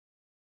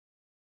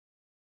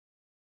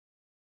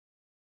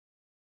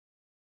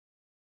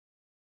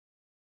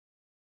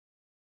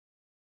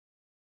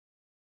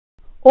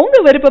உங்க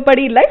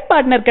விருப்பப்படி life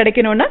partner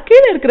கிடைக்கணும்னா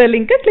கீழ இருக்கிற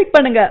லிங்கை கிளிக்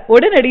பண்ணுங்க.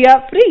 உடனடியா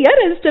ஃப்ரீயா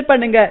ரெஜிஸ்டர்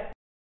பண்ணுங்க.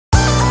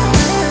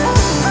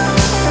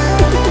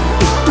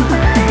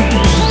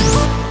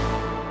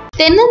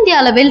 தென்னிந்திய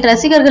அளவில்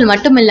ரசிகர்கள்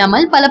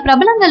மட்டுமில்லாமல் பல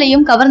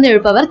பிரபலங்களையும் கவர்ந்து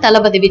இழுப்பவர்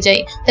தளபதி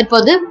விஜய்.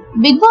 தற்போது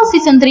பிக் பாஸ்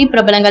சீசன் 3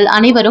 பிரபலங்கள்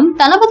அனைவரும்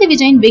தளபதி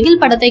விஜயின் பிகில்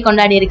படத்தை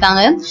கொண்டாடி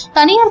இருக்காங்க.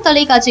 தனியார்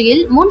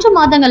தொலைக்காட்சியில் 3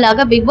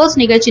 மாதங்களாக பிக் பாஸ்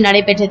நிகழ்ச்சி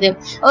நடைபெற்றது.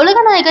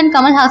 உலகநாயகன்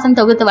கமல்ஹாசன்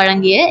தொகுத்து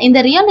வழங்கிய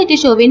இந்த ரியாலிட்டி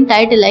ஷோவின்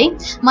டைட்டிலை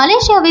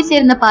மலேசியாவை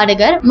சேர்ந்த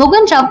பாடகர்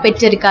முகன் ராவ்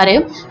பெற்றிருக்காரு.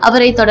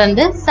 அவரை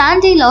தொடர்ந்து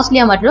சாண்டி,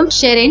 லாஸ்லியா மற்றும்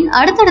ஷெரின்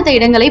அடுத்தடுத்த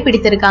இடங்களை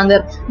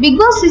பிடித்திருக்காங்க. பிக்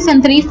பாஸ்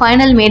சீசன் 3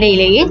 ஃபைனல்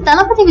மேடையிலேயே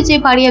தளபதி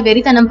விஜய் பாடிய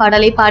வெறித்தனம்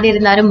பாடலை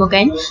பாடியிருந்தார் முகன்.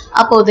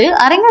 அப்போது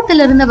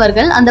அரங்கத்தில்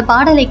இருந்தவர்கள் அந்த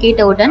பாடலை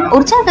கேட்டவுடன்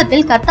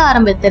உற்சாகத்தில் கத்த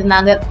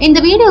ஆரம்பித்திருந்தாங்க. இந்த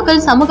வீடியோக்கள்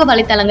சமூக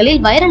வலைதளங்களில்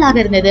வைரலாக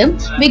இருந்தது.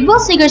 பிக்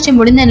பாஸ் நிகழ்ச்சி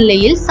முடிந்த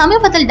நிலையில்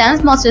சமீபத்தில்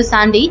டான்ஸ் மாஸ்டர்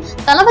சாண்டி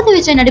தளபதி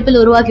விஜய் நடிப்பில்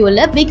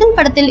உருவாகியுள்ள பிகில்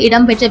படத்தில்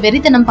இடம்பெற்ற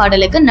வெறித்தனம்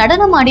பாடலுக்கு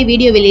நடனமாடி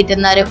வீடியோ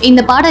வெளியிட்டிருந்தார்.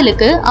 இந்த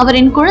பாடலுக்கு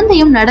அவரின்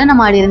குழந்தையும்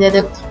நடனமாடி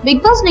இருந்தது.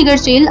 பிக் பாஸ்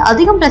நிகழ்ச்சியில்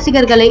அதிகம்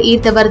ரசிகர்களை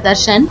ஈர்த்தவர்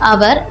தர்ஷன்.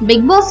 அவர்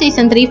பிக் பாஸ்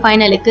சீசன் 3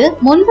 ஃபைனலுக்கு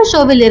முன்பு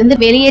ஷோவில் இருந்து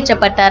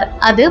வெளியேற்றப்பட்டார்.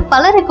 அது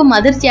பலருக்கும்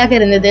அதிர்ச்சியாக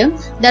இருந்தது.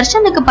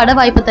 தர்ஷனுக்கு பட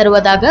வாய்ப்பு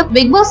தருவதாக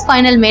பிக் பாஸ்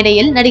ஃபைனல்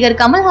மேடையில் நடிகர்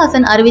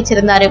கமல்ஹாசன்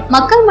அறிவிச்சிருந்தார்.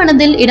 மக்கள்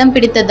மனதில் இடம்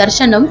பிடித்த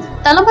தர்ஷனும்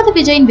தளபதி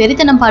விஜயின்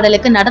வெறித்தனம்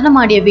பாடலுக்கு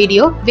நடனமாடிய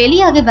வீடியோ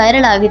வெளியாகி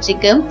வைரல்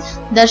ஆகிட்டு.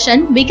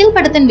 தர்ஷன் பிகில்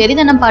படத்தின்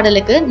வெறித்தனம்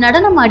பாடலுக்கு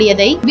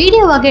நடனமாடியதை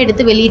வீடியோவாக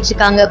எடுத்து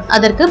வெளியிட்டிருக்காங்க.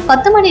 அதற்கு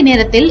 10 மணி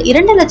நேரத்தில்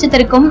 2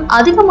 லட்சத்திற்கும்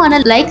அதிகமான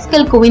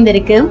லைக்ஸ்கள்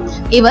குவிந்திருக்கு.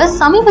 இவர்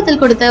சமீபத்தில்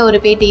கொடுத்த ஒரு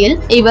பேட்டியில்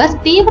இவர்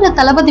தீவிர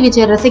தளபதி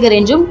விஜய் ரசிகர்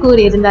என்றும்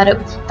கூறியிருந்தார்.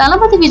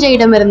 தளபதி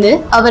விஜயிடமிருந்து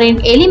அவரின்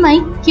எளிமை,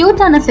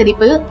 கியூட்டான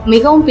சிரிப்பு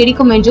மிகவும்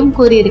பிடிக்கும் என்றும்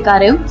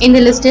கூறியிருக்காரு. இந்த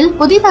லிஸ்டில்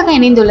புதிதாக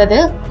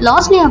இணைந்துள்ளது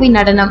லாஸ்லியாவின்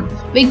நடனம்.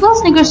 பிக்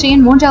பாஸ்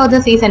நிகழ்ச்சியின் 3வது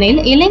சீசனில்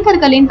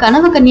இளைஞர்களின்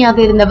கனவு கன்னியாக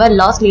இருந்தவர்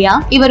லாஸ்லியா.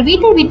 இவர்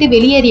வீட்டை விட்டு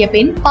வெளியேறிய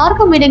பின்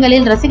பார்க்கும்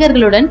இடங்களில்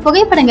ரசிகர்களுடன்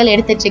புகைப்படங்கள்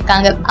எடுத்துட்டு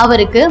இருக்காங்க.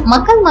 அவருக்கு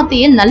மக்கள்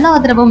மத்தியில் நல்ல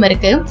ஆதரவும்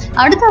இருக்கு.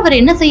 அடுத்து அவர்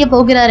என்ன செய்ய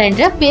போகிறார்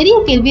என்ற பெரிய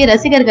கேள்வி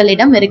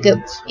ரசிகர்களிடம் இருக்கு.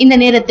 இந்த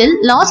நேரத்தில்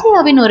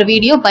லாஸ்லியாவின் ஒரு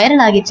வீடியோ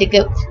வைரல்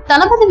ஆகிட்டு.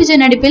 தளபதி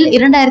விஜய் நடிப்பில்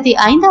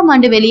 2005ஆம்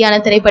ஆண்டு வெளியான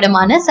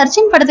திரைப்படமான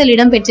சர்ச்சின் படத்தில்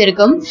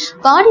இடம்பெற்றிருக்கும்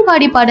பாடி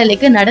பாடி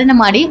பாடலுக்கு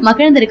நடனமாடி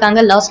மகிழ்ந்திருக்காங்க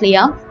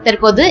லாஸ்லியா.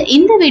 தற்போது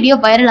இந்த வீடியோ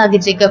வைரல்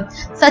ஆகிட்டு.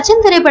 சச்சின்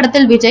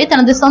திரைப்படத்தில் விஜய்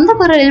தனது சொந்த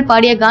குரலில்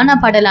பாடிய கானா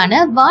பாடலான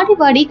வாடி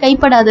வாடி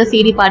கைப்படாத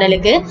சீடி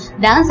பாடலுக்கு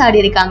டான்ஸ் ஆடி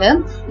இருக்காங்க.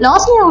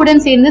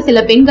 லாஸ்லியாவுடன் சேர்ந்து சில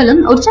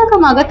பெண்களும்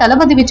உற்சாகமாக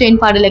தளபதி விஜயின்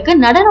பாடலுக்கு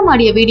நடனம்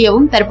ஆடிய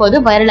வீடியோவும் தற்போது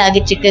வைரல்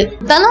ஆகிட்டு.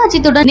 தல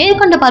அஜித்துடன்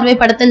நேர்கொண்ட பார்வை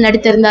படத்தில்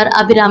நடித்திருந்தார்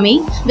அபிராமி.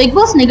 பிக்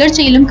பாஸ்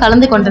நிகழ்ச்சியிலும்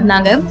கலந்து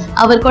கொண்டிருந்தாங்க.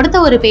 அவர் கொடுத்த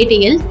ஒரு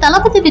பேட்டியில்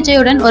தளபதி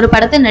விஜயுடன் ஒரு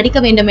படத்தில் நடிக்க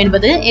வேண்டும்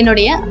என்பது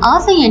என்னுடைய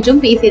ஆசை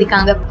என்றும்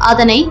பேசியிருக்காங்க.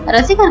 அதனை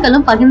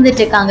ரசிகர்களும்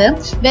பகிர்ந்துட்டு இருக்காங்க.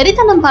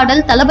 வெறித்தனம்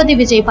பாடல் தளபதி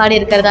விஜய் பாடி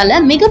இருக்கிறதால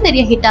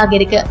மிகப்பெரிய ஹிட்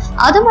ஆகிருக்கு.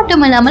 அது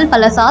மட்டுமில்லாமல்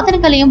பல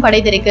சாதனைகளையும்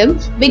படைத்திருக்கு.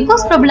 பிக்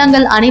பாஸ்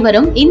பிரபலங்கள்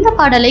அனைவரும் இந்த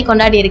பாடலை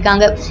கொண்டாடி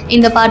இருக்காங்க.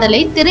 இந்த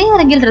பாடலை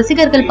திரையரங்கில்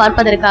ரசிகர்கள்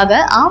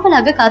பார்ப்பதற்காக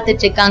ஆவலாக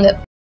காத்துட்டு இருக்காங்க.